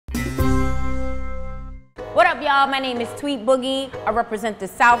What up, y'all? My name is Tweet Boogie. I represent the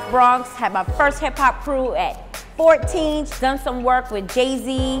South Bronx. Had my first hip-hop crew at 14. Done some work with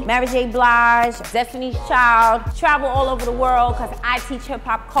Jay-Z, Mary J. Blige, Destiny's Child. Travel all over the world because I teach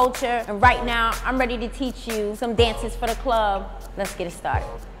hip-hop culture. And right now, I'm ready to teach you some dances for the club. Let's get it started.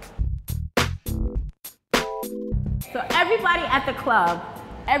 So everybody at the club,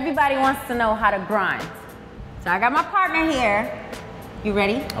 everybody wants to know how to grind. So I got my partner here. You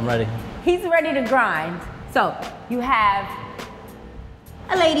ready? I'm ready. He's ready to grind. So you have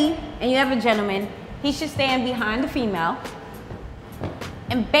a lady and you have a gentleman. He should stand behind the female.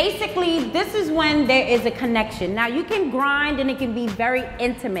 And basically, this is when there is a connection. Now you can grind and it can be very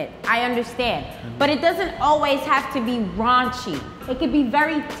intimate, I understand. But it doesn't always have to be raunchy. It can be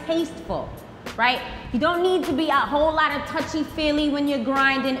very tasteful, right? You don't need to be a whole lot of touchy-feely when you're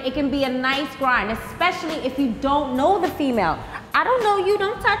grinding. It can be a nice grind, especially if you don't know the female. I don't know you,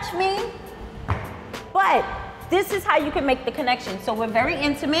 don't touch me. But this is how you can make the connection. So we're very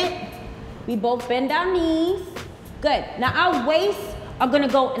intimate. We both bend our knees. Good. Now our waists are gonna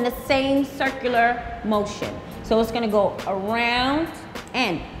go in the same circular motion. So it's gonna go around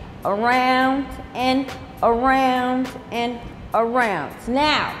and around and around and around.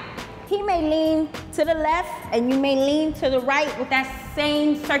 Now, he may lean to the left and you may lean to the right with that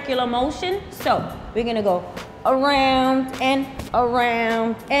same circular motion. So we're gonna go around and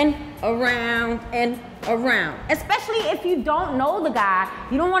around and around and around. Especially if you don't know the guy,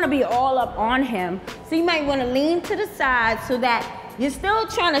 you don't want to be all up on him. So you might want to lean to the side so that you're still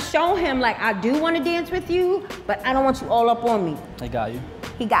trying to show him like, I do want to dance with you, but I don't want you all up on me. I got you.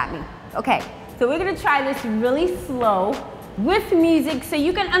 He got me. Okay, so we're gonna try this really slow with music so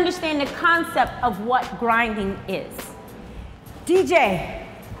you can understand the concept of what grinding is. DJ,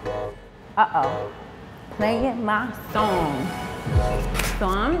 playing my song. So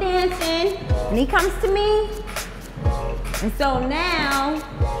I'm dancing, and he comes to me. And so now,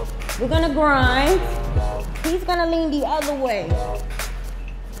 we're gonna grind. He's gonna lean the other way.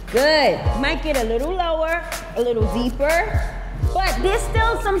 Good. Might get a little lower, a little deeper, but there's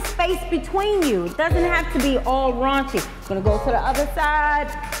still some space between you. It doesn't have to be all raunchy. Gonna go to the other side.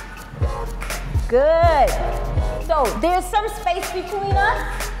 Good. So there's some space between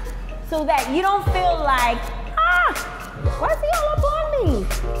us so that you don't feel like, why is he all up on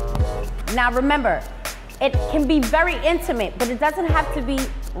me? Now remember, it can be very intimate, but it doesn't have to be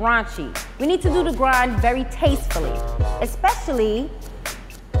raunchy. We need to do the grind very tastefully, especially,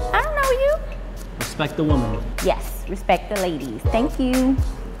 I don't know you. Respect the woman. Yes, respect the ladies. Thank you.